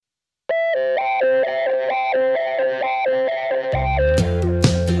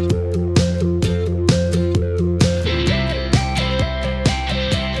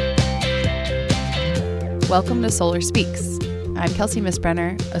Welcome to Solar Speaks. I'm Kelsey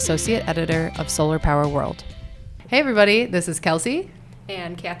Misbrenner, Associate Editor of Solar Power World. Hey everybody, this is Kelsey.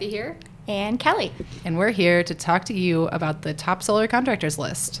 And Kathy here. And Kelly. And we're here to talk to you about the top solar contractors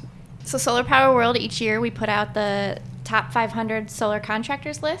list. So Solar Power World, each year we put out the top 500 solar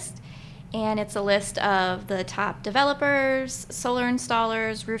contractors list. And it's a list of the top developers, solar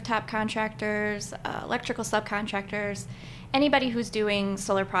installers, rooftop contractors, electrical subcontractors, anybody who's doing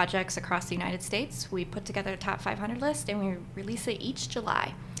solar projects across the United States. We put together a top 500 list and we release it each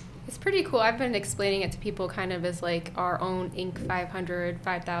July. It's pretty cool. I've been explaining it to people kind of as like our own Inc. 500,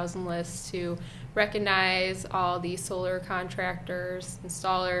 5,000 list to recognize all these solar contractors,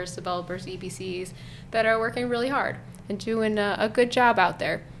 installers, developers, EPCs that are working really hard and doing a good job out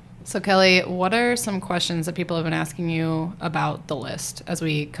there. So Kelly, what are some questions that people have been asking you about the list as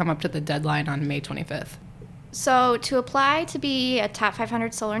we come up to the deadline on May 25th? So to apply to be a top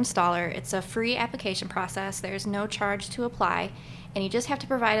 500 solar installer, it's a free application process. There's no charge to apply, and you just have to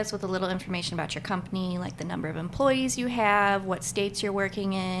provide us with a little information about your company, like the number of employees you have, what states you're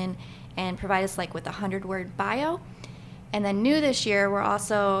working in, and provide us like with a 100-word bio. And then new this year, we're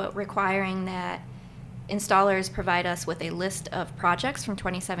also requiring that installers provide us with a list of projects from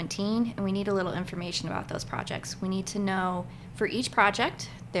 2017, and we need a little information about those projects. We need to know for each project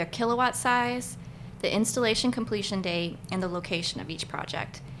their kilowatt size, the installation completion date, and the location of each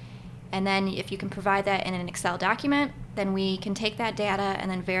project. And then if you can provide that in an Excel document, then we can take that data and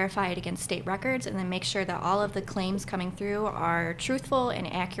then verify it against state records and then make sure that all of the claims coming through are truthful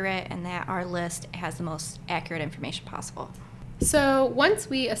and accurate and that our list has the most accurate information possible. So once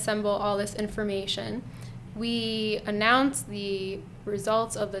we assemble all this information, we announce the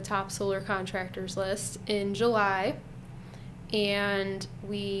results of the top solar contractors list in July, and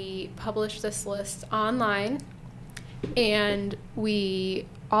we publish this list online, and we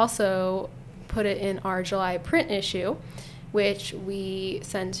also put it in our July print issue, which we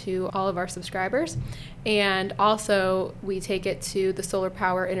send to all of our subscribers, and also we take it to the Solar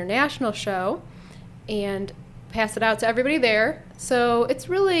Power International show and pass it out to everybody there. So it's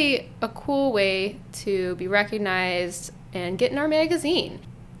really a cool way to be recognized and get in our magazine.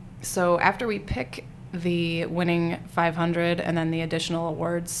 So after we pick the winning 500 and then the additional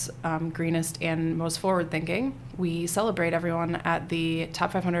awards, greenest and most forward-thinking, we celebrate everyone at the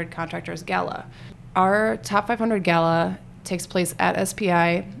Top 500 Contractors Gala. Our Top 500 Gala takes place at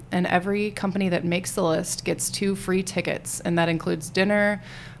SPI, and every company that makes the list gets 2 free tickets, and that includes dinner.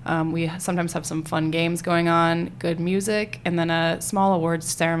 We sometimes have some fun games going on, good music, and then a small awards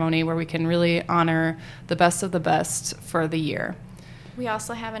ceremony where we can really honor the best of the best for the year. We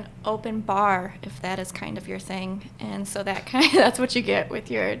also have an open bar, if that is kind of your thing, and so that's what you get with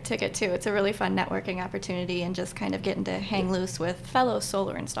your ticket too. It's a really fun networking opportunity and just kind of getting to hang loose with fellow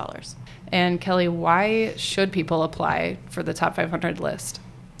solar installers. And Kelly, why should people apply for the Top 500 list?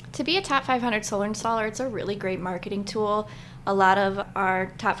 To be a Top 500 solar installer, it's a really great marketing tool. A lot of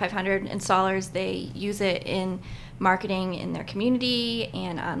our Top 500 installers, they use it in marketing in their community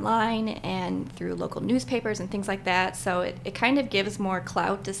and online and through local newspapers and things like that. So it kind of gives more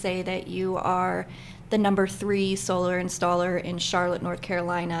clout to say that you are the number 3 solar installer in Charlotte, North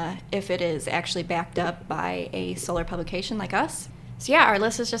Carolina, if it is actually backed up by a solar publication like us. So yeah, our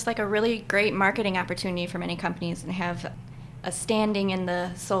list is just like a really great marketing opportunity for many companies and have a standing in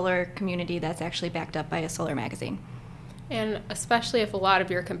the solar community that's actually backed up by a solar magazine. And especially if a lot of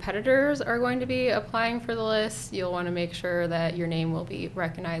your competitors are going to be applying for the list, you'll want to make sure that your name will be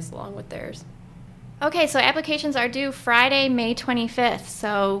recognized along with theirs. Okay, so applications are due Friday, May 25th.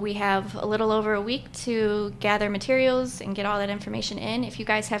 So we have a little over a week to gather materials and get all that information in. If you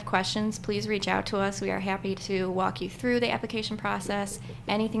guys have questions, please reach out to us. We are happy to walk you through the application process,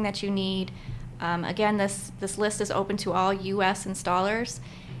 anything that you need. Again, this list is open to all U.S. installers,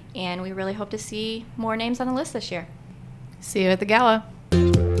 and we really hope to see more names on the list this year. See you at the gala.